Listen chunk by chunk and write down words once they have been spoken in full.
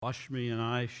Wash me, and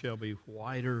I shall be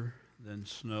whiter than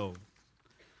snow.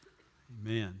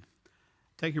 Amen.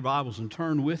 Take your Bibles and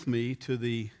turn with me to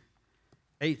the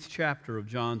 8th chapter of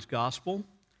John's Gospel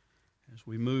as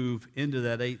we move into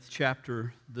that 8th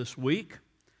chapter this week,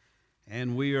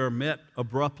 and we are met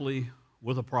abruptly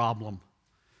with a problem.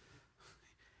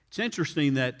 It's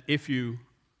interesting that if you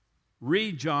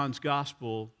read John's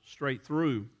Gospel straight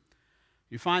through,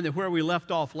 you find that where we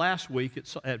left off last week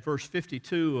at verse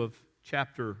 52 of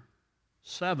chapter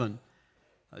 7,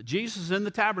 Jesus is in the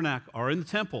tabernacle, or in the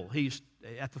temple. He's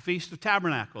at the Feast of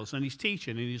Tabernacles, and he's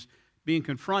teaching, and he's being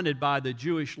confronted by the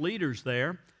Jewish leaders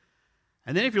there.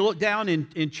 And then if you look down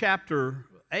in chapter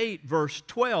 8, verse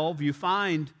 12, you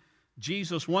find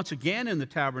Jesus once again in the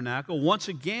tabernacle, once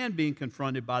again being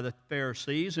confronted by the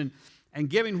Pharisees, and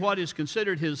giving what is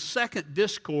considered his second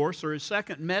discourse, or his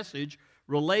second message,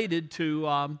 related to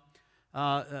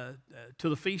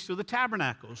the Feast of the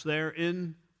Tabernacles there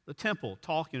in the temple,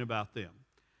 talking about them.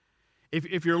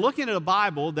 If you're looking at a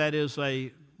Bible that is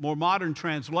a more modern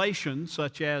translation,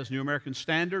 such as New American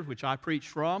Standard, which I preach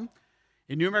from,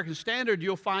 in New American Standard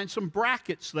you'll find some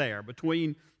brackets there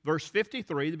between verse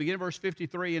 53, the beginning of verse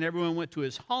 53, and everyone went to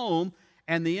his home,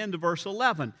 and the end of verse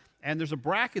 11. And there's a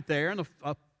bracket there and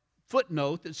a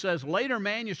footnote that says, later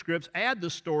manuscripts add the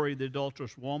story of the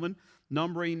adulterous woman,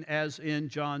 numbering as in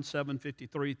John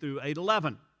 7:53 through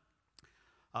 8:11.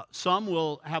 Some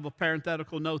will have a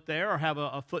parenthetical note there, or have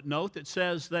a footnote that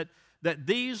says that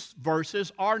these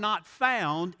verses are not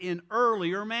found in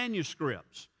earlier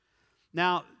manuscripts.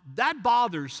 Now, that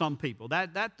bothers some people.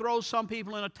 That throws some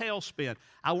people in a tailspin.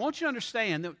 I want you to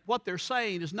understand that what they're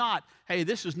saying is not, hey,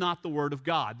 this is not the Word of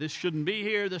God. This shouldn't be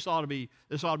here. This ought to be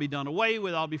done away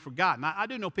with. It ought to be forgotten. I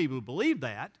do know people who believe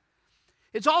that.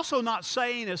 It's also not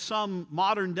saying, as some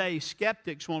modern-day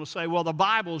skeptics want to say, well, the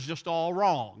Bible's just all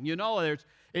wrong. You know,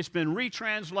 it's been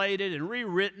retranslated and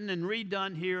rewritten and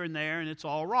redone here and there, and it's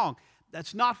all wrong.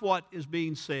 That's not what is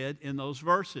being said in those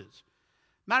verses.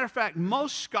 Matter of fact,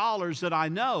 most scholars that I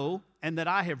know and that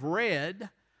I have read,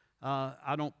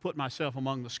 I don't put myself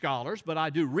among the scholars, but I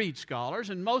do read scholars,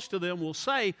 and most of them will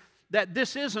say that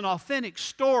this is an authentic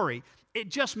story. It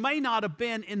just may not have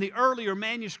been in the earlier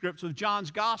manuscripts of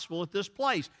John's Gospel at this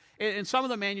place. In some of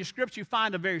the manuscripts, you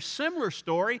find a very similar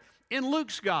story in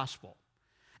Luke's Gospel.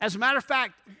 As a matter of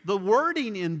fact, the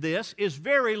wording in this is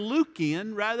very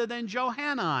Lukean rather than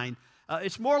Johannine.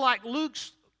 It's more like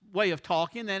Luke's way of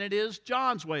talking than it is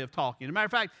John's way of talking. As a matter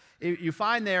of fact, you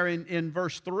find there in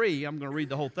verse 3, I'm going to read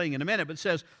the whole thing in a minute, but it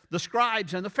says, the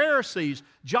scribes and the Pharisees.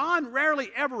 John rarely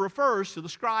ever refers to the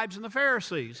scribes and the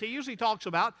Pharisees. He usually talks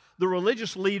about the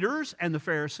religious leaders and the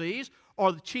Pharisees,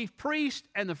 or the chief priest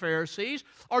and the Pharisees,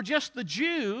 or just the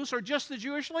Jews, or just the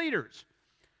Jewish leaders.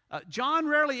 John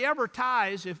rarely ever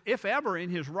ties, if ever in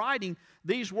his writing,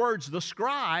 these words, the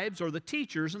scribes or the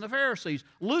teachers and the Pharisees.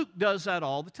 Luke does that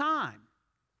all the time.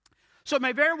 So it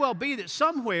may very well be that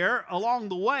somewhere along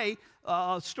the way,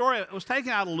 a story was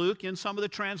taken out of Luke in some of the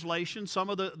translations, some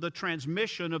of the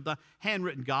transmission of the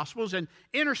handwritten Gospels, and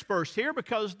interspersed here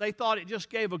because they thought it just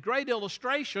gave a great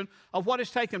illustration of what has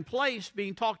taken place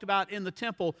being talked about in the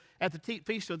temple at the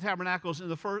Feast of the Tabernacles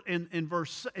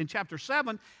in chapter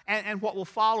 7 and what will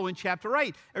follow in chapter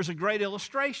 8. There's a great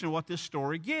illustration of what this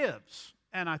story gives,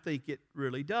 and I think it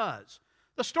really does.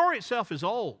 The story itself is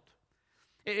old.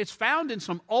 It's found in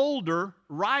some older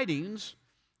writings,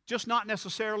 just not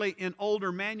necessarily in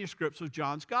older manuscripts of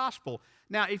John's Gospel.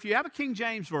 Now, if you have a King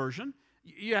James Version,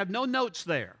 you have no notes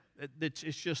there. It's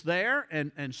just there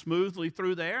and smoothly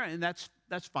through there, and that's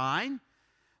fine.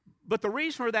 But the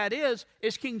reason for that is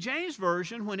King James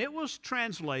Version, when it was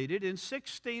translated in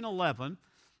 1611,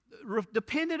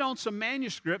 depended on some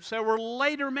manuscripts that were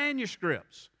later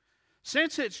manuscripts.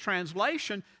 Since its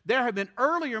translation, there have been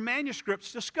earlier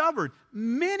manuscripts discovered,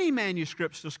 many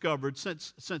manuscripts discovered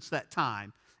since that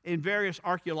time in various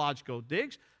archaeological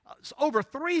digs. Over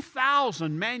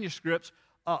 3,000 manuscripts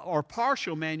or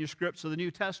partial manuscripts of the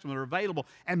New Testament are available,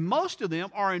 and most of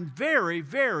them are in very,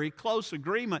 very close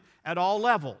agreement at all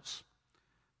levels.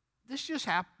 This just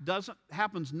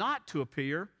happens not to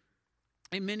appear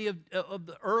in many of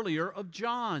the earlier of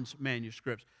John's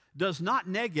manuscripts. Does not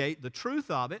negate the truth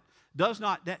of it, does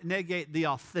not negate the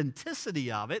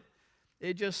authenticity of it.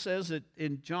 It just says that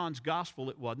in John's Gospel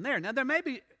it wasn't there. Now, there may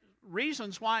be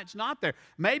reasons why it's not there.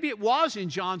 Maybe it was in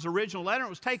John's original letter. It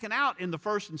was taken out in the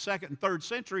 1st and 2nd and 3rd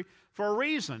century for a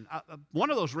reason. One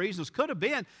of those reasons could have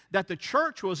been that the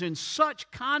church was in such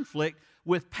conflict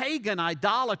with pagan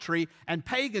idolatry and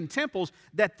pagan temples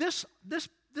that this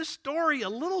this story a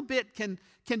little bit can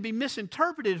be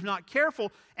misinterpreted if not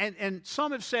careful. And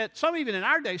some have said, some even in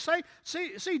our day say,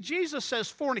 see, Jesus says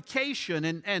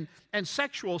fornication and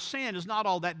sexual sin is not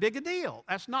all that big a deal.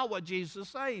 That's not what Jesus is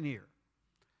saying here.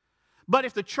 But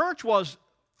if the church was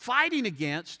fighting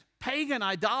against pagan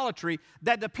idolatry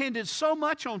that depended so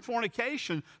much on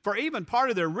fornication for even part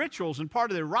of their rituals and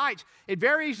part of their rites, it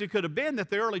very easily could have been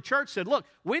that the early church said, look,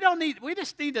 we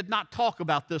just need to not talk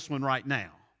about this one right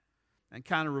now, and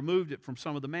kind of removed it from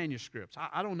some of the manuscripts.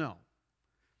 I don't know.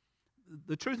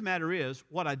 The truth of the matter is,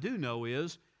 what I do know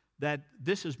is that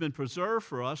this has been preserved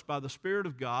for us by the Spirit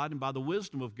of God and by the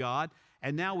wisdom of God,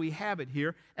 and now we have it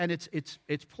here, and it's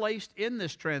placed in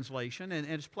this translation, and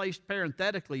it's placed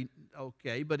parenthetically,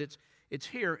 okay, but it's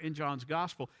here in John's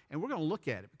Gospel, and we're going to look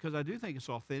at it because I do think it's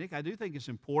authentic, I do think it's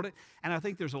important, and I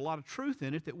think there's a lot of truth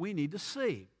in it that we need to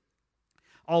see.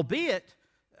 Albeit,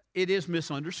 it is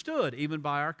misunderstood, even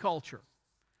by our culture.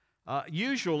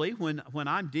 Usually, when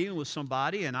I'm dealing with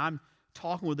somebody and I'm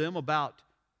talking with them about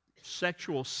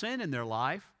sexual sin in their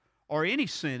life, or any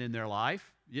sin in their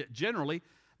life, generally,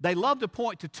 they love to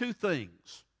point to two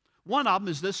things. One of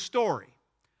them is this story,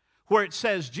 where it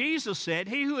says, Jesus said,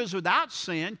 he who is without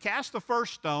sin cast the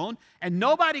first stone, and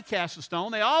nobody cast a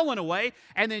stone. They all went away,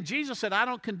 and then Jesus said, I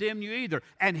don't condemn you either.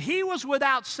 And he was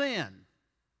without sin.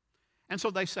 And so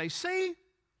they say, see,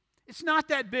 it's not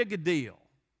that big a deal.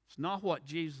 It's not what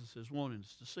Jesus is wanting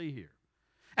us to see here.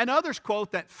 And others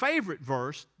quote that favorite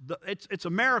verse. It's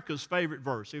America's favorite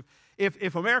verse.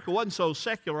 If America wasn't so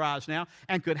secularized now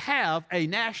and could have a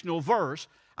national verse,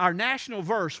 our national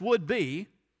verse would be,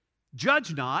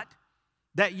 judge not,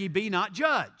 that ye be not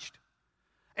judged.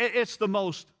 It's the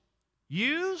most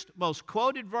used, most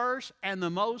quoted verse, and the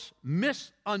most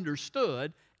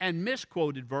misunderstood and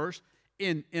misquoted verse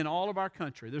in all of our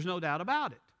country. There's no doubt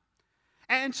about it.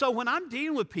 And so when I'm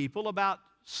dealing with people about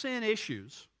sin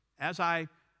issues, as I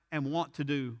am wont to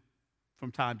do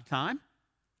from time to time,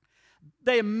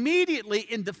 they immediately,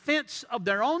 in defense of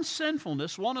their own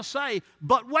sinfulness, want to say,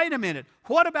 but wait a minute,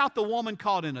 what about the woman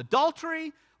caught in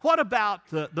adultery? What about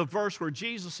the verse where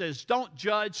Jesus says, don't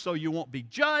judge so you won't be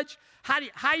judged? How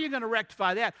are you going to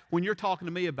rectify that when you're talking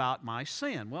to me about my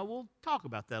sin? Well, we'll talk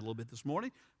about that a little bit this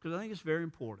morning because I think it's very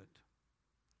important.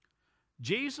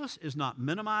 Jesus is not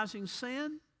minimizing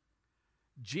sin.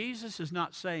 Jesus is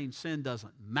not saying sin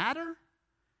doesn't matter.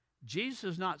 Jesus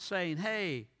is not saying,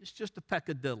 hey, it's just a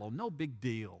peccadillo, no big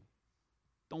deal.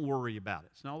 Don't worry about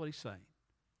it. It's not what he's saying.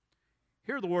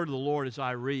 Hear the word of the Lord as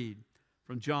I read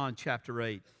from John chapter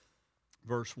 8,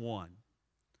 verse 1.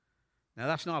 Now,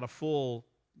 that's not a full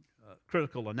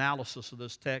critical analysis of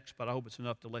this text, but I hope it's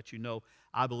enough to let you know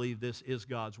I believe this is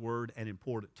God's word and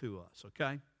important to us,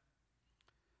 okay?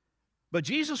 But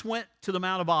Jesus went to the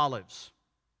Mount of Olives.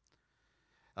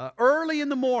 Early in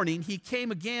the morning, he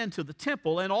came again to the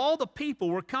temple, and all the people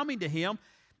were coming to him,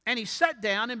 and he sat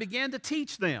down and began to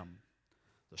teach them.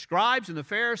 The scribes and the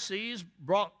Pharisees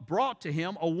brought to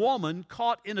him a woman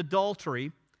caught in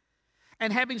adultery,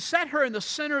 and having set her in the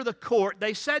center of the court,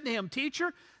 they said to him,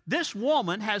 Teacher, this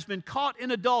woman has been caught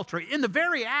in adultery, in the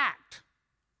very act.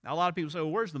 Now, a lot of people say,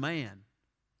 well, where's the man?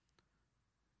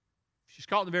 She's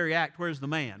caught in the very act, where's the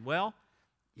man? Well,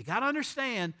 you got to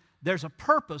understand, there's a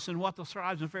purpose in what the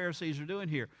scribes and Pharisees are doing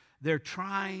here. They're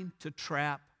trying to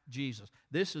trap Jesus.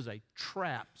 This is a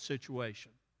trap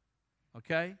situation,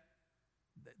 okay?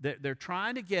 They're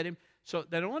trying to get him. So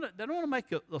they don't want to make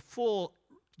the full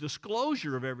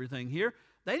disclosure of everything here.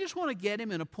 They just want to get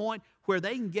him in a point where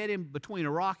they can get him between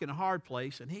a rock and a hard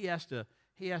place, and he has to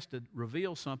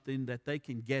reveal something that they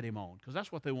can get him on, because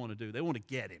that's what they want to do. They want to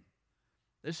get him.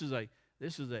 This is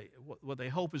what they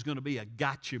hope is going to be a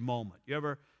gotcha moment. You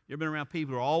ever been around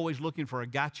people who are always looking for a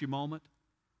gotcha moment?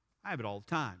 I have it all the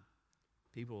time.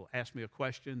 People ask me a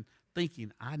question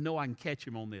thinking, I know I can catch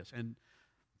him on this. And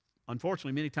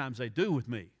unfortunately, many times they do with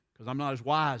me because I'm not as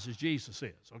wise as Jesus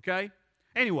is, okay?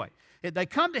 Anyway, they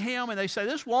come to him and they say,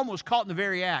 this woman was caught in the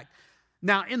very act.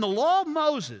 Now, in the law of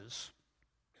Moses,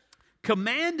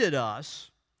 commanded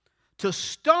us to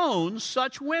stone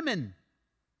such women.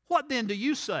 What then do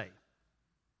you say?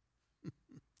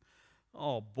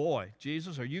 Oh boy,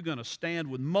 Jesus, are you going to stand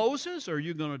with Moses or are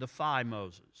you going to defy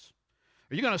Moses?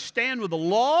 Are you going to stand with the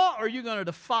law or are you going to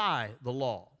defy the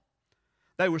law?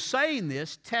 They were saying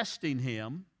this, testing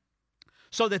him,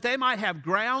 so that they might have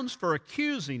grounds for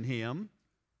accusing him.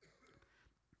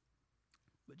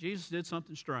 But Jesus did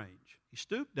something strange. He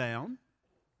stooped down.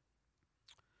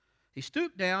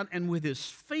 And with his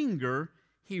finger,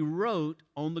 he wrote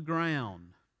on the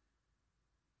ground.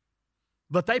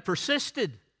 But they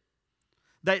persisted.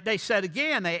 They said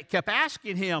again, they kept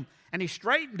asking him, And he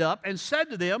straightened up and said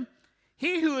to them,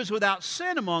 "He who is without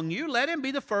sin among you, let him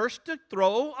be the first to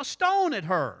throw a stone at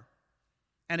her."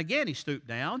 And again he stooped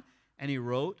down and he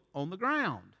wrote on the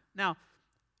ground. Now,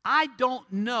 I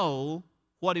don't know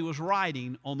what he was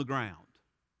writing on the ground.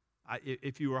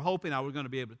 If you were hoping I was going to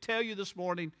be able to tell you this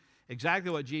morning exactly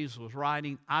what Jesus was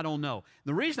writing, I don't know.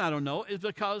 The reason I don't know is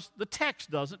because the text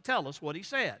doesn't tell us what he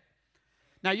said.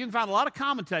 Now, you can find a lot of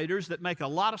commentators that make a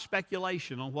lot of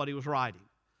speculation on what he was writing.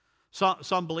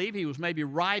 Some believe he was maybe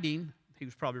writing, he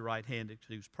was probably right-handed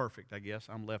because he was perfect, I guess.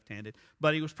 I'm left-handed.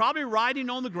 But he was probably writing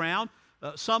on the ground,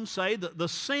 some say, the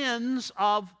sins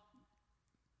of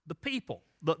the people,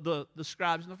 the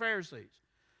scribes and the Pharisees.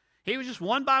 He was just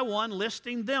one by one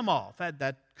listing them off.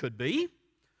 That could be.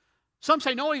 Some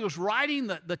say, no, he was writing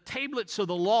the tablets of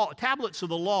the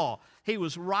law. He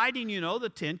was writing,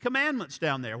 the 10 Commandments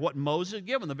down there, what Moses had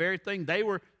given, the very thing they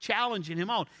were challenging him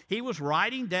on. He was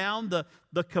writing down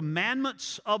the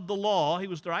commandments of the law. He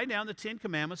was writing down the 10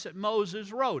 Commandments that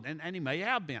Moses wrote, and he may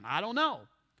have been. I don't know.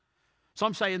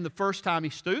 Some say in the first time he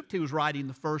stooped, he was writing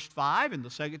the first 5, and the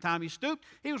second time he stooped,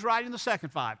 he was writing the second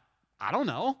 5. I don't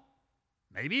know.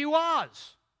 Maybe he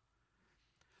was.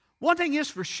 One thing is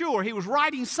for sure, he was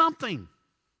writing something.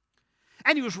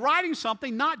 And he was writing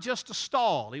something not just to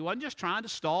stall. He wasn't just trying to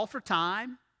stall for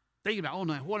time, thinking about, oh,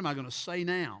 no, what am I going to say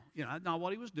now? That's not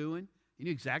what he was doing. He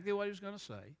knew exactly what he was going to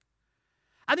say.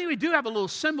 I think we do have a little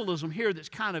symbolism here that's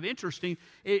kind of interesting.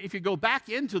 If you go back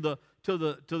into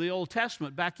the Old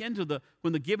Testament, back into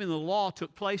when the giving of the law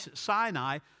took place at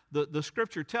Sinai, the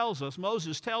Scripture tells us,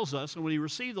 Moses tells us, and when he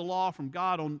received the law from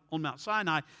God on Mount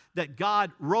Sinai, that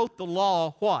God wrote the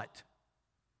law what?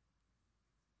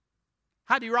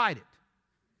 How did he write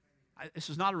it? This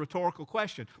is not a rhetorical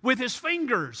question. With his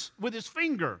fingers, with his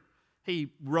finger, he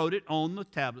wrote it on the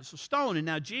tablets of stone. And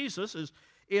now Jesus is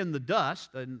in the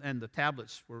dust, and the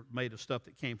tablets were made of stuff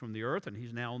that came from the earth, and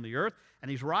he's now on the earth,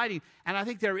 and he's writing. And I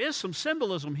think there is some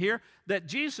symbolism here that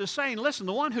Jesus is saying, listen,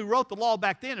 the one who wrote the law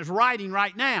back then is writing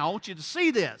right now. I want you to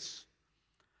see this.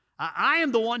 I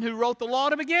am the one who wrote the law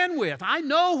to begin with. I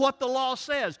know what the law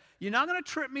says. You're not going to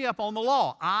trip me up on the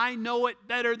law. I know it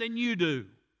better than you do.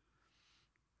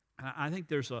 And I think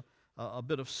there's a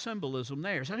bit of symbolism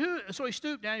there. So he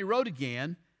stooped down, he wrote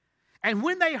again. And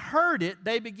when they heard it,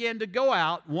 they began to go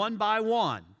out one by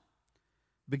one,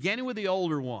 beginning with the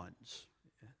older ones.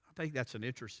 I think that's an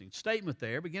interesting statement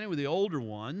there, beginning with the older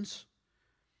ones.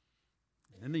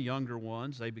 And then the younger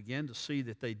ones, they began to see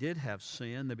that they did have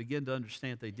sin. They began to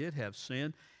understand they did have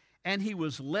sin. And he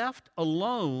was left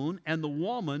alone, and the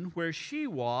woman where she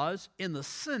was in the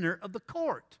center of the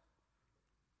court,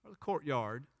 or the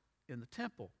courtyard in the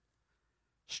temple.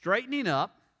 Straightening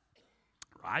up,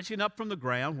 rising up from the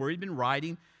ground where he'd been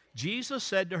writing, Jesus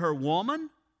said to her,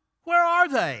 "Woman, where are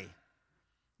they?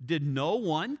 Did no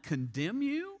one condemn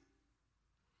you?"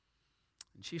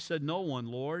 And she said, "No one,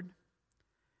 Lord."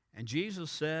 And Jesus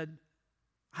said,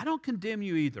 "I don't condemn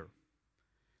you either.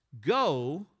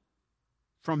 Go,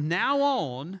 from now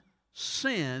on,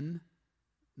 sin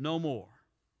no more."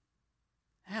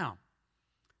 Now,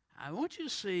 I want you to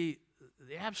see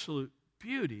the absolute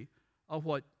beauty of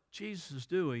what Jesus is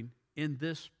doing in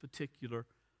this particular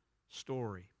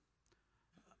story.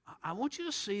 I want you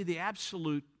to see the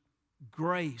absolute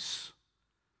grace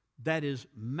that is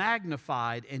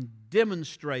magnified and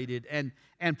demonstrated and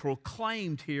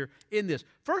proclaimed here in this.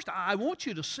 First, I want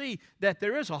you to see that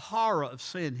there is a horror of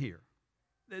sin here.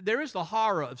 There is the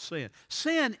horror of sin.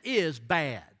 Sin is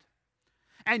bad.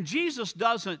 And Jesus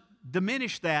doesn't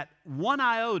diminish that one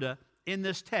iota in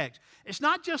this text. It's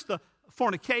not just the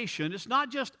fornication, it's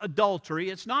not just adultery,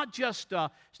 it's not just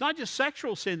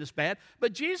sexual sin that's bad,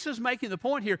 but Jesus is making the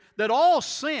point here that all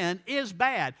sin is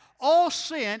bad. All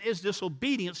sin is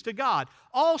disobedience to God.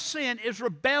 All sin is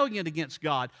rebellion against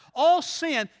God. All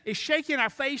sin is shaking our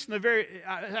fist in the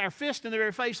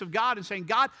very face of God and saying,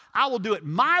 "God, I will do it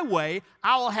my way.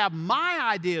 I will have my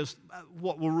ideas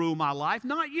what will rule my life,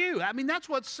 not you." I mean, that's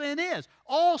what sin is.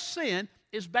 All sin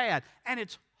is bad, and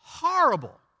it's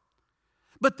horrible.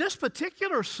 But this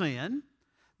particular sin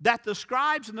that the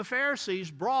scribes and the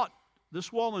Pharisees brought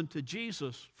this woman to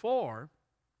Jesus for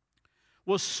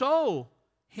was so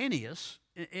heinous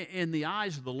in the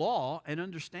eyes of the law and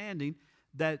understanding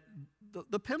that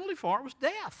the penalty for it was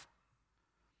death.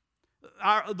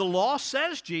 The law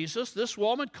says, Jesus, this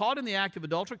woman caught in the act of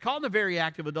adultery, caught in the very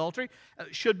act of adultery,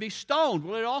 should be stoned.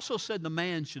 Well, it also said the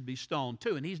man should be stoned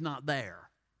too, and he's not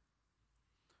there.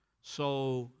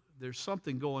 So there's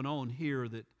something going on here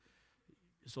that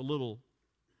is a little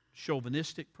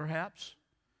chauvinistic, perhaps,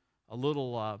 a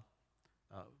little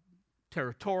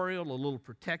territorial, a little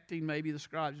protecting. Maybe the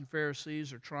scribes and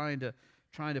Pharisees are trying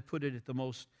to put it at the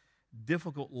most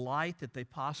difficult light that they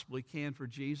possibly can for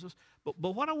Jesus. But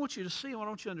what I want you to see and what I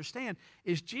want you to understand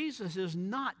is Jesus is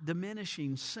not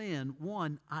diminishing sin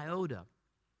one iota.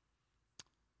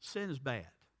 Sin is bad.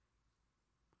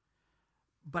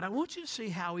 But I want you to see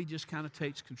how he just kind of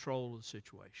takes control of the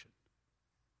situation.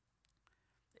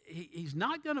 He's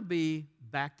not going to be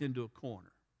backed into a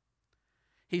corner.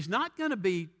 He's not going to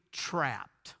be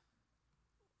trapped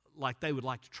like they would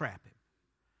like to trap him.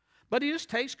 But he just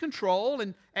takes control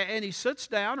and he sits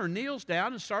down or kneels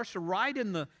down and starts to write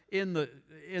in the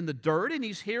dirt, and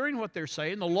he's hearing what they're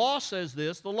saying. The law says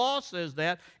this, the law says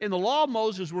that. In the law,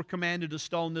 Moses were commanded to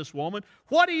stone this woman.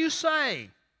 What do you say?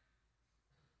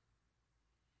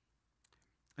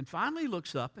 And finally he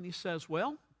looks up and he says,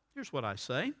 well, here's what I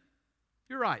say.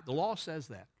 You're right, the law says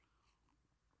that.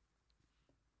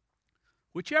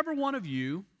 Whichever one of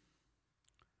you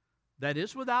that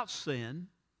is without sin,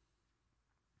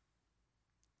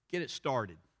 get it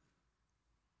started.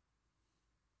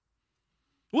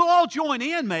 We'll all join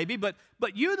in maybe, but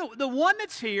you, the one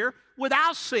that's here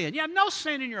without sin, you have no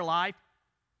sin in your life,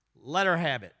 let her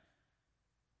have it.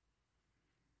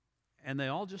 And they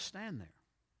all just stand there.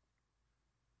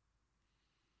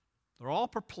 They're all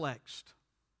perplexed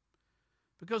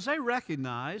because they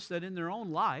recognize that in their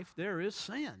own life there is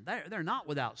sin. They're not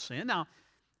without sin. Now,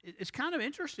 it's kind of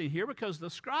interesting here because the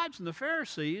scribes and the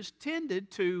Pharisees tended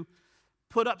to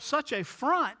put up such a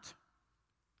front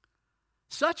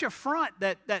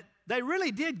that they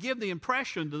really did give the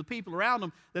impression to the people around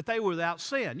them that they were without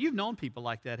sin. You've known people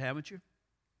like that, haven't you?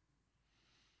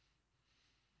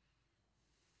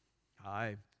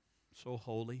 I'm so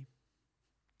holy.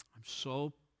 I'm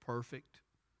so perfect.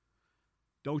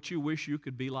 Don't you wish you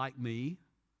could be like me?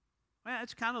 Well,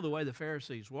 that's kind of the way the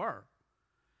Pharisees were.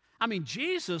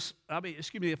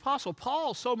 The Apostle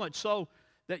Paul, so much so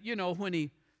that,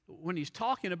 when he's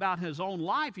talking about his own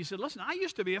life, he said, listen, I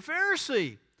used to be a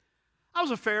Pharisee. I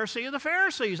was a Pharisee of the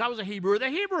Pharisees. I was a Hebrew of the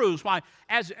Hebrews. Why,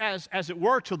 as it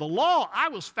were to the law, I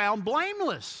was found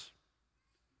blameless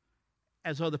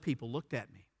as other people looked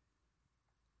at me.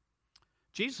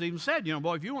 Jesus even said,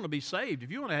 boy, if you want to be saved,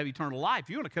 if you want to have eternal life, if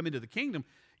you want to come into the kingdom,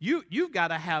 you've got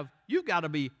to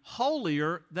be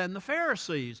holier than the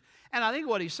Pharisees. And I think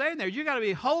what he's saying there, you've got to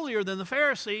be holier than the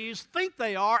Pharisees think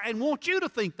they are and want you to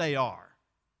think they are,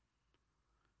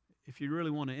 if you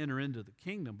really want to enter into the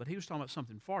kingdom. But he was talking about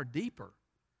something far deeper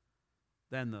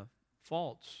than the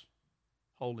false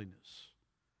holiness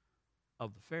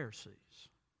of the Pharisees.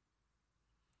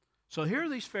 So here are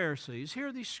these Pharisees, here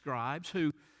are these scribes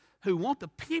who want the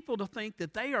people to think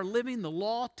that they are living the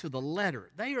law to the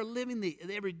letter. They are living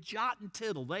every jot and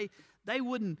tittle. They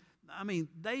don't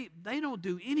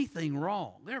do anything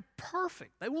wrong. They're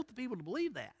perfect. They want the people to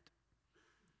believe that.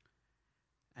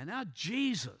 And now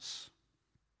Jesus,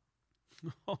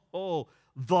 the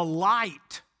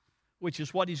light, which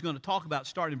is what he's going to talk about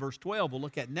starting in verse 12. We'll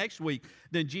look at next week.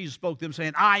 Then Jesus spoke to them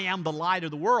saying, I am the light of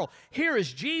the world. Here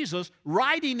is Jesus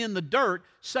writing in the dirt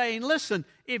saying, listen,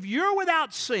 if you're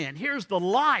without sin, here's the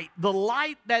light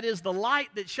that is the light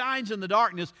that shines in the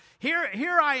darkness.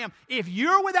 Here I am. If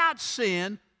you're without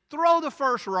sin, throw the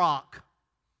first rock.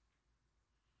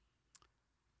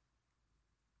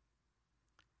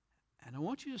 And I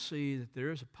want you to see that there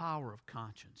is a power of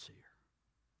conscience here.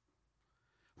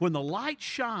 When the light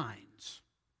shines,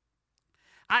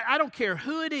 I don't care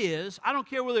who it is. I don't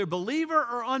care whether they're believer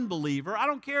or unbeliever. I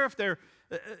don't care if they're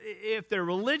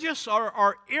religious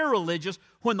or irreligious.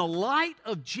 When the light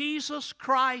of Jesus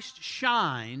Christ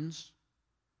shines,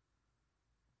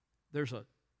 there's a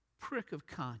prick of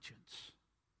conscience.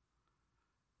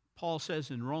 Paul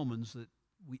says in Romans that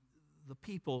the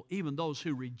people, even those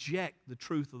who reject the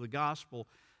truth of the gospel,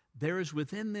 there is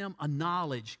within them a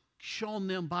knowledge shown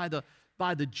them by the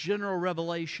general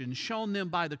revelation, shown them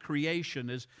by the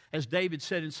creation. As David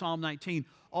said in Psalm 19,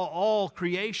 all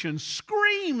creation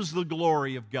screams the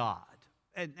glory of God.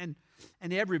 And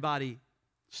everybody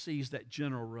sees that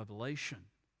general revelation.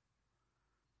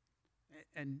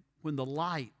 And when the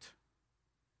light,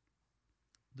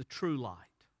 the true light,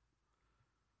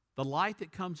 the light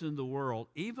that comes into the world,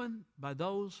 even by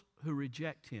those who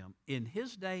reject him, in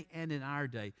his day and in our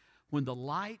day, when the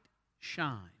light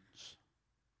shines,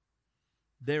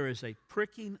 there is a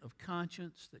pricking of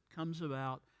conscience that comes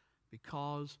about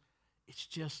because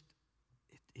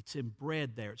it's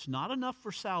inbred there. It's not enough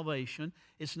for salvation.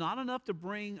 It's not enough to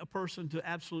bring a person to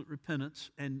absolute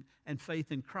repentance and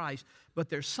faith in Christ. But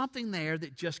there's something there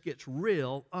that just gets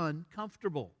real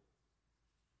uncomfortable.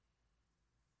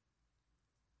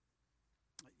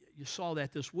 You saw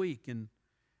that this week in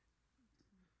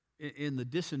in the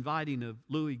disinviting of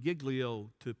Louis Giglio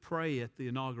to pray at the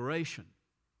inauguration.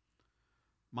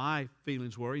 My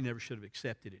feelings were he never should have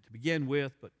accepted it to begin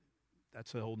with, but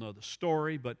that's a whole nother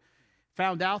story. But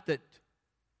found out that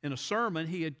in a sermon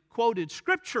he had quoted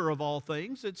Scripture of all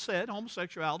things that said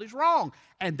homosexuality is wrong,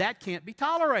 and that can't be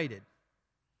tolerated.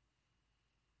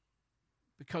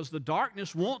 Because the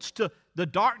darkness wants to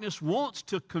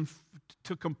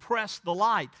compress the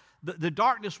light. The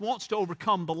darkness wants to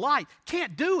overcome the light.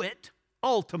 Can't do it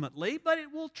ultimately, but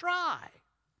it will try.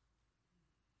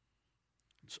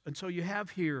 And so you have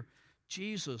here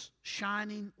Jesus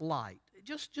shining light.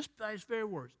 Just by his very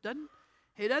words.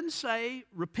 He doesn't say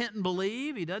repent and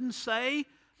believe. He doesn't say,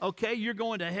 okay, you're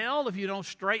going to hell if you don't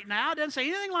straighten out. He doesn't say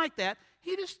anything like that.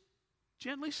 He just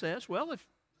gently says, well, let's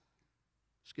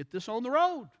get this on the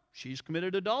road. She's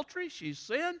committed adultery. She's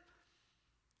sinned.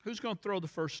 Who's going to throw the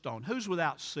first stone? Who's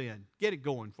without sin? Get it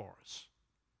going for us.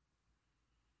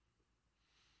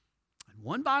 And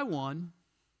one by one,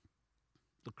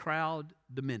 the crowd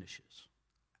diminishes.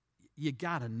 You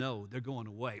got to know they're going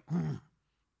away,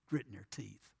 gritting their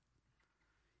teeth.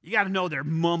 You got to know they're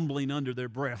mumbling under their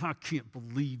breath. I can't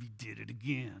believe he did it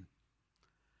again.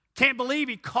 Can't believe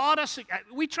he caught us.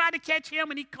 We tried to catch him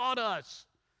and he caught us.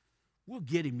 We'll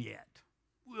get him yet.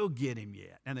 We'll get him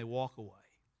yet. And they walk away.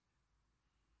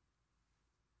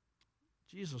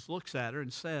 Jesus looks at her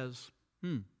and says,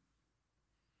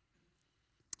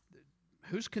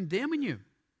 who's condemning you?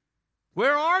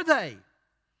 Where are they?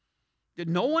 Did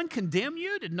no one condemn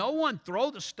you? Did no one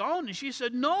throw the stone? And she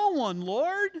said, no one,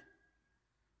 Lord.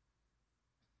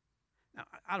 Now,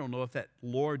 I don't know if that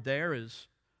Lord there is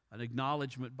an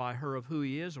acknowledgement by her of who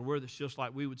he is, or whether it's just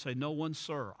like we would say, no one,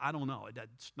 sir. I don't know.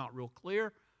 It's not real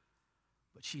clear.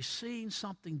 But she's seeing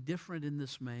something different in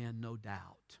this man, no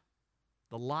doubt.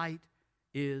 The light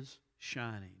is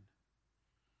shining.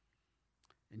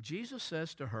 And Jesus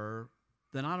says to her,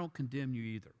 then I don't condemn you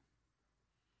either.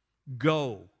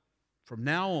 Go. From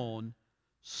now on,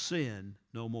 sin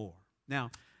no more.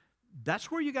 Now, that's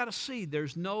where you got to see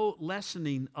there's no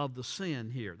lessening of the sin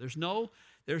here. There's no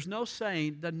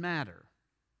saying, doesn't matter.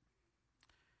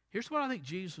 Here's what I think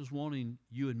Jesus is wanting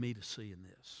you and me to see in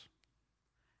this.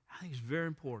 I think it's very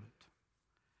important.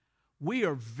 We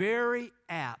are very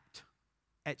apt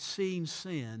at seeing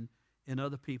sin in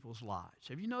other people's lives.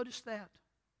 Have you noticed that?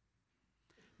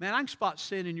 Man, I can spot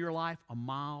sin in your life a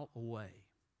mile away.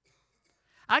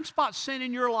 I can spot sin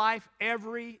in your life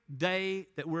every day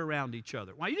that we're around each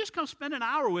other. Why, you just come spend an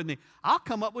hour with me, I'll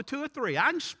come up with 2 or 3.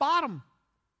 I can spot them.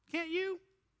 Can't you?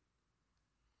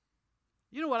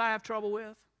 You know what I have trouble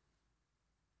with?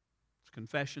 It's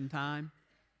confession time.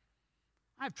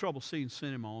 I have trouble seeing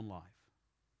sin in my own life.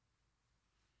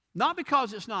 Not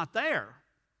because it's not there,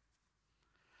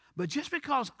 but just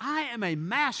because I am a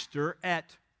master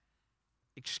at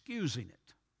excusing it.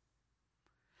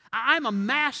 I'm a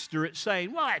master at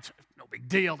saying, well, that's no big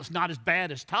deal. It's not as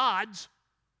bad as Todd's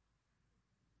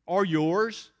or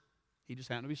yours. He just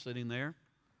happened to be sitting there.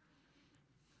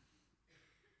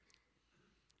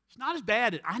 It's not as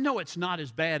bad. I know it's not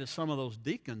as bad as some of those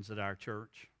deacons at our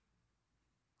church.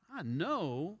 I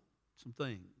know some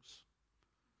things.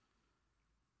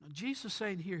 Now, Jesus is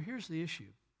saying here's the issue.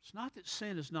 It's not that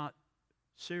sin is not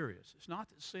serious. It's not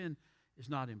that sin is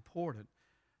not important.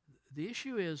 The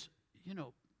issue is,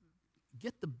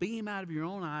 get the beam out of your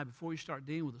own eye before you start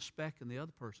dealing with a speck in the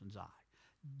other person's eye.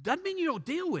 Doesn't mean you don't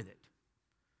deal with it.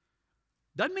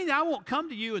 Doesn't mean that I won't come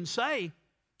to you and say,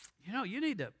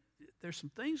 there's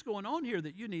some things going on here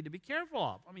that you need to be careful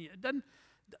of. I mean, it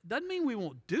doesn't mean we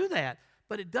won't do that,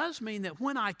 but it does mean that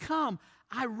when I come,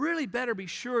 I really better be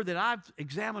sure that I've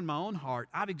examined my own heart.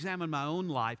 I've examined my own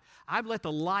life. I've let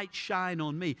the light shine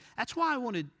on me. That's why I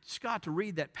wanted Scott to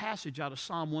read that passage out of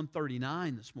Psalm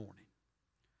 139 this morning.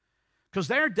 Because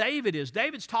there David is.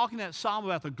 David's talking that psalm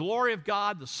about the glory of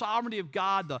God, the sovereignty of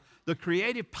God, the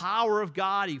creative power of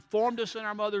God. He formed us in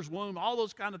our mother's womb, all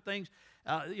those kind of things.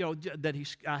 That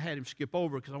I had him skip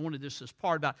over because I wanted this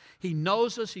part about he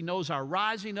knows us, he knows our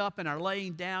rising up and our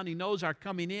laying down, he knows our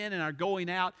coming in and our going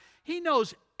out. He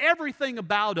knows everything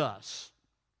about us.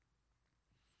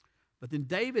 But then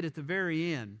David at the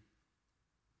very end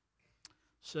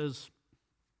says,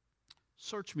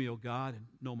 search me, O God, and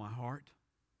know my heart.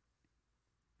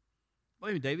 Wait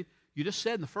a minute, David, you just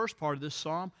said in the first part of this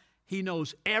psalm, he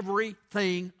knows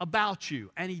everything about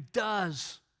you, and he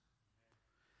does.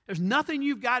 There's nothing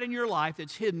you've got in your life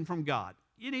that's hidden from God.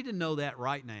 You need to know that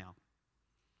right now.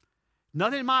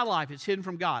 Nothing in my life is hidden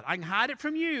from God. I can hide it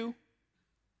from you.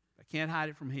 I can't hide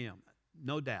it from him,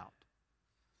 no doubt.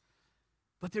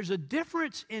 But there's a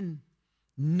difference in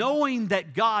knowing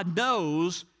that God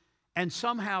knows and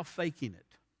somehow faking it.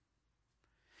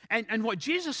 And what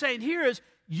Jesus is saying here is,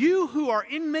 you who are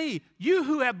in me, you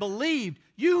who have believed,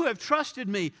 you who have trusted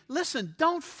me, listen,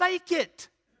 don't fake it.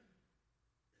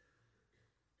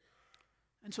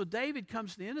 And so David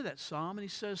comes to the end of that psalm and he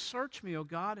says, search me, O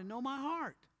God, and know my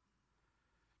heart.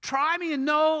 Try me and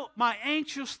know my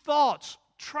anxious thoughts.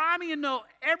 Try me and know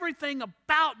everything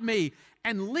about me,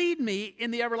 and lead me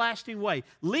in the everlasting way.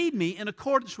 Lead me in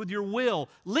accordance with your will.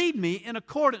 Lead me in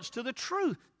accordance to the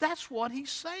truth. That's what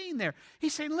he's saying there.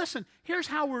 He's saying, listen, here's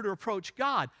how we're to approach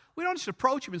God. We don't just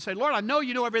approach him and say, Lord, I know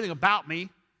you know everything about me.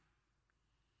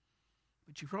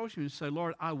 But you approach him and say,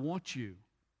 Lord, I want you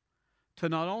to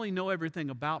not only know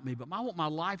everything about me, but I want my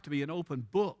life to be an open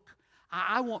book.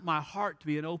 I want my heart to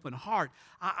be an open heart.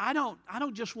 I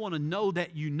don't just want to know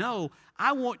that you know.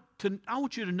 I want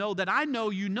you to know that I know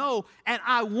you know, and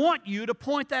I want you to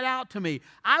point that out to me.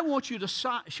 I want you to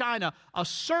shine a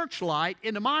searchlight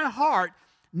into my heart,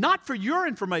 not for your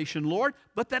information, Lord,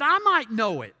 but that I might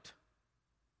know it.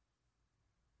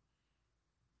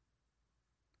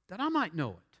 That I might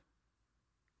know it.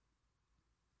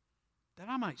 That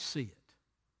I might see it.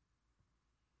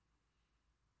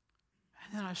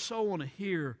 And then I so want to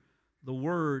hear the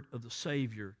word of the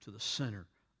Savior to the sinner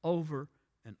over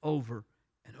and over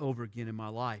and over again in my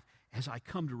life. As I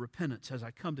come to repentance, as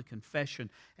I come to confession,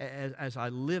 as I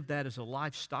live that as a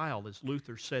lifestyle, as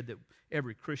Luther said that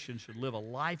every Christian should live a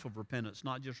life of repentance,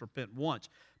 not just repent once.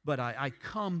 But I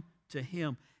come to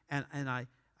him and I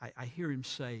hear him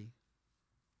say,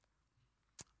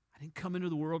 I didn't come into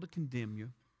the world to condemn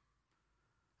you.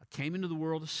 I came into the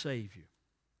world to save you.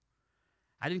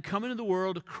 I didn't come into the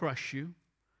world to crush you.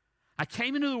 I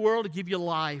came into the world to give you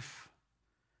life.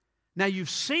 Now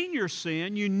you've seen your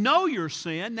sin. You know your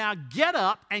sin. Now get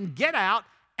up and get out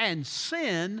and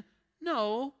sin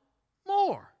no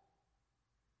more.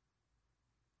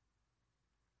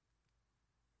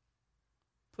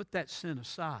 Put that sin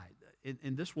aside.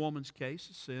 In this woman's case,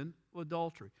 the sin of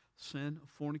adultery, sin of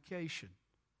fornication.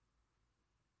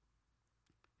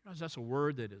 You know, that's a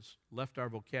word that has left our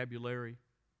vocabulary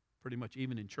pretty much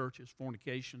even in churches,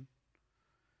 fornication.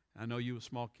 I know you with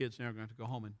small kids now are going to have to go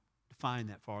home and define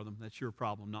that for them. That's your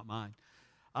problem, not mine.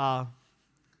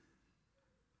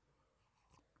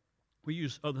 We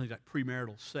use other things like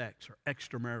premarital sex or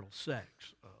extramarital sex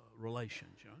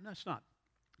relations. You know, and that's not.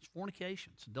 It's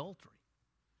fornication. It's adultery.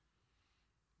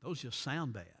 Those just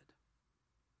sound bad.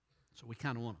 So we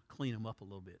kind of want to clean them up a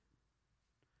little bit.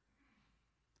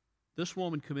 This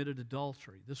woman committed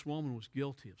adultery. This woman was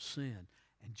guilty of sin.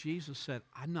 And Jesus said,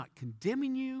 I'm not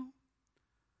condemning you.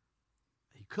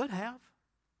 He could have.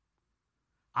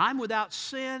 I'm without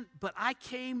sin, but I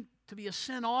came to be a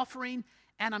sin offering,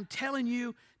 and I'm telling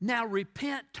you, now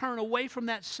repent, turn away from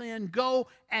that sin, go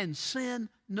and sin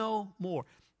no more.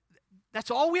 That's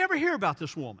all we ever hear about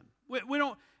this woman. We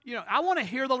don't, you know, I want to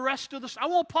hear the rest of this. I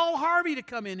want Paul Harvey to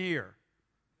come in here.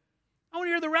 I want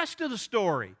to hear the rest of the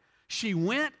story. She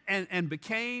went and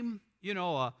became, you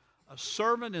know, a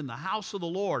servant in the house of the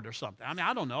Lord or something. I mean,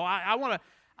 I don't know. I want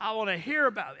to hear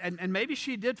about it. And maybe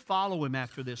she did follow him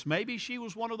after this. Maybe she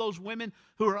was one of those women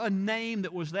who are unnamed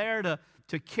that was there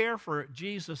to care for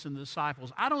Jesus and the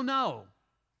disciples. I don't know.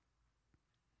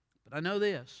 But I know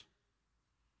this.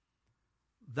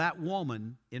 That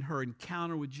woman, in her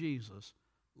encounter with Jesus,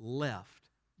 left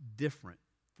different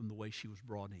from the way she was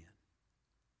brought in.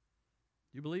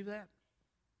 Do you believe that?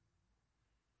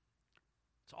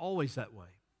 It's always that way.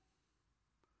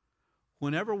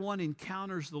 Whenever one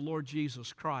encounters the Lord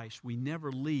Jesus Christ, we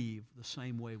never leave the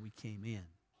same way we came in.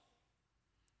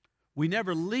 We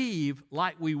never leave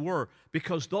like we were,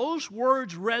 because those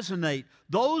words resonate.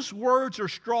 Those words are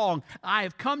strong. I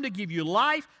have come to give you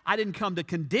life. I didn't come to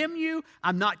condemn you.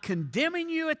 I'm not condemning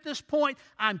you at this point.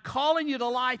 I'm calling you to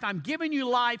life. I'm giving you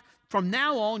life. From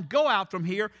now on, go out from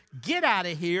here. Get out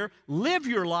of here. Live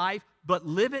your life, but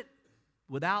live it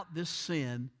without this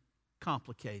sin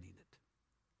complicating it.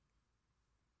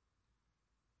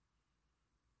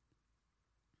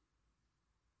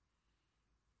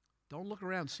 Don't look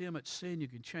around and see how much sin you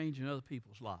can change in other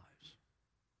people's lives.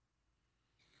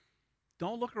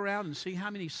 Don't look around and see how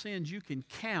many sins you can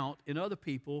count in other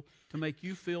people to make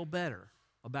you feel better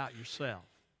about yourself.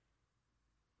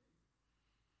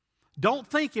 Don't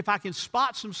think if I can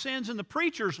spot some sins in the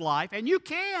preacher's life, and you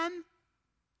can.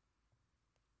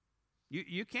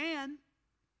 You can.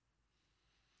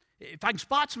 If I can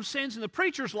spot some sins in the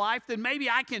preacher's life, then maybe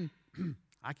I can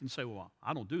say, well,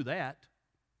 I don't do that.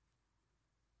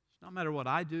 It's not a matter of what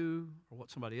I do or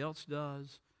what somebody else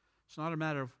does. It's not a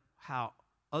matter of how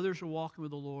others are walking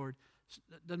with the Lord.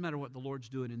 It doesn't matter what the Lord's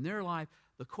doing in their life.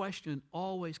 The question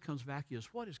always comes back is,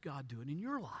 what is God doing in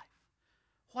your life?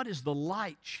 What is the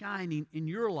light shining in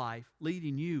your life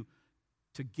leading you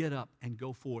to get up and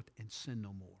go forth and sin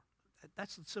no more?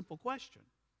 That's the simple question.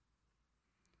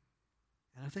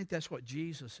 And I think that's what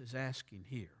Jesus is asking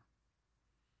here.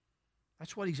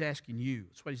 That's what He's asking you.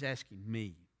 That's what He's asking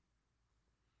me.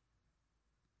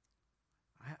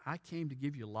 I came to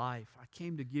give you life. I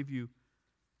came to give you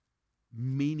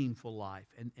meaningful life.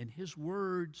 And His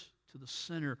words to the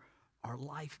sinner are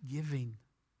life-giving.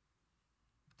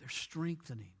 They're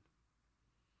strengthening.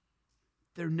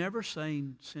 They're never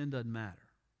saying sin doesn't matter.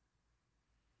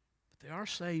 But they are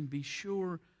saying be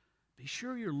sure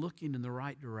you're looking in the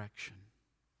right direction.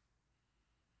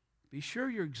 Be sure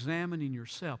you're examining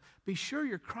yourself. Be sure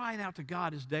you're crying out to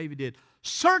God as David did.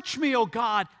 Search me, O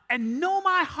God, and know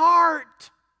my heart.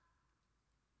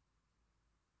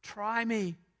 Try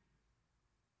me.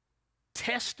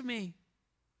 Test me.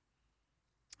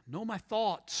 Know my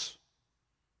thoughts.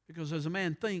 Because as a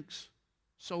man thinks,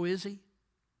 so is he.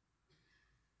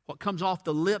 What comes off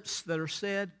the lips that are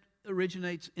said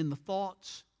originates in the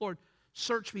thoughts. Lord,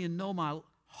 search me and know my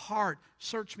heart.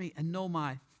 Search me and know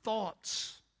my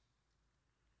thoughts.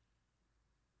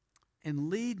 And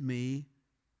lead me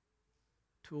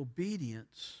to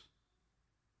obedience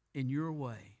in your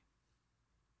way.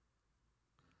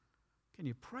 Can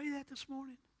you pray that this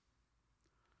morning?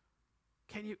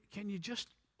 Can you just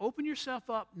open yourself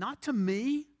up, not to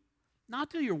me, not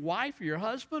to your wife or your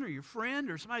husband or your friend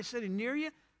or somebody sitting near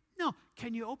you? No,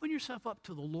 can you open yourself up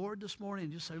to the Lord this morning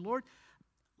and just say, Lord,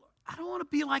 I don't want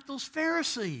to be like those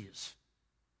Pharisees.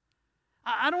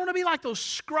 I don't want to be like those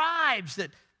scribes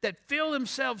that feel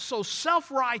themselves so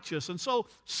self-righteous and so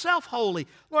self-holy.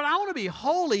 Lord, I want to be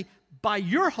holy by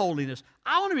your holiness.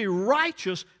 I want to be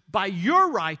righteous by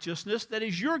your righteousness that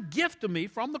is your gift to me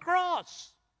from the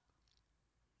cross.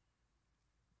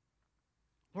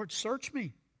 Lord, search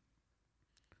me.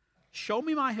 Show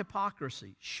me my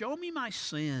hypocrisy. Show me my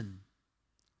sin.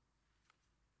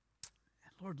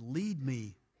 And Lord, lead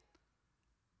me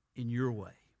in your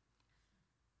way.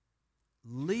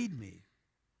 Lead me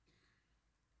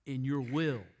in your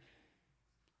will.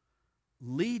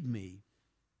 Lead me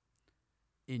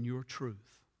in your truth.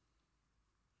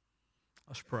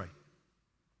 Let's pray.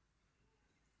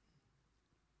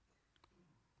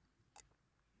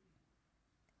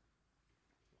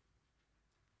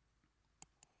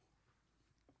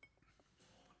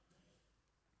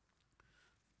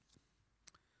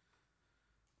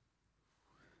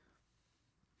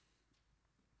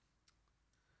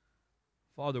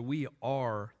 Father, we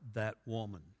are that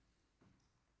woman.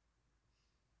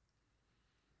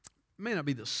 It may not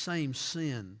be the same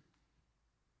sin,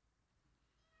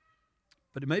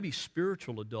 but it may be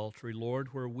spiritual adultery,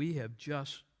 Lord, where we have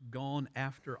just gone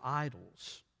after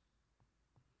idols.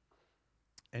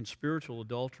 And spiritual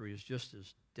adultery is just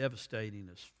as devastating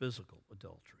as physical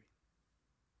adultery.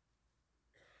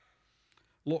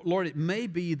 Lord, it may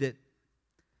be that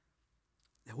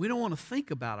we don't want to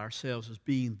think about ourselves as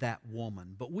being that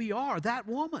woman, but we are that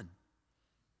woman.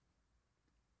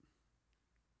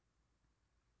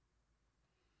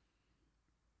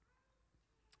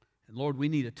 And Lord, we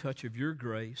need a touch of your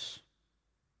grace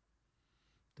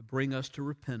to bring us to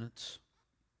repentance.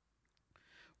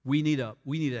 We need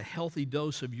a healthy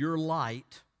dose of your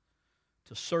light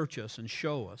to search us and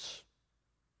show us.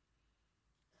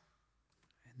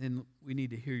 And then we need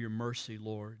to hear your mercy,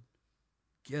 Lord.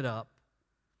 Get up.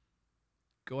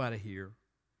 Go out of here,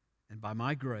 and by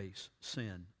my grace,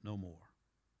 sin no more.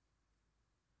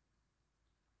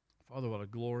 Father, what a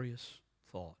glorious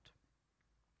thought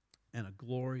and a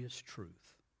glorious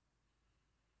truth.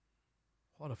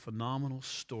 What a phenomenal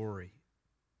story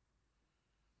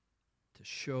to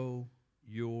show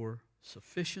your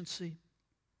sufficiency,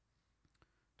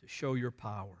 to show your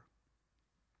power,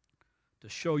 to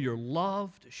show your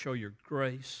love, to show your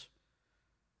grace,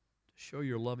 to show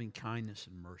your loving kindness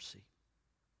and mercy.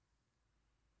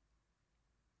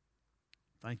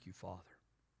 Thank you, Father.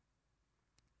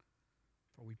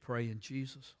 For we pray in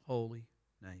Jesus' holy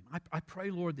name. I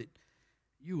pray, Lord, that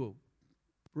you will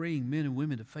bring men and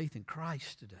women to faith in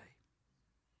Christ today.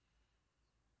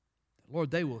 Lord,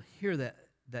 they will hear that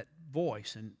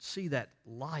voice and see that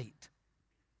light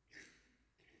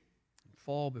and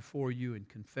fall before you and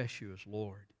confess you as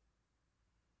Lord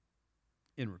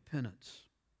in repentance,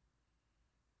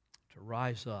 to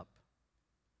rise up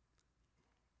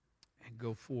and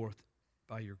go forth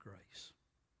by your grace.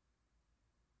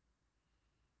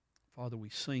 Father, we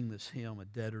sing this hymn, A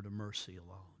Debtor to Mercy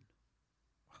Alone.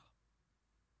 Wow.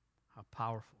 How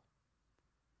powerful.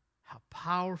 How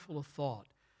powerful a thought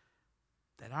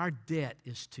that our debt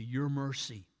is to your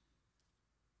mercy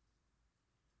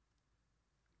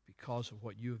because of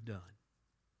what you have done.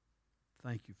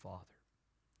 Thank you, Father.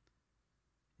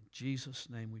 In Jesus'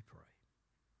 name we pray.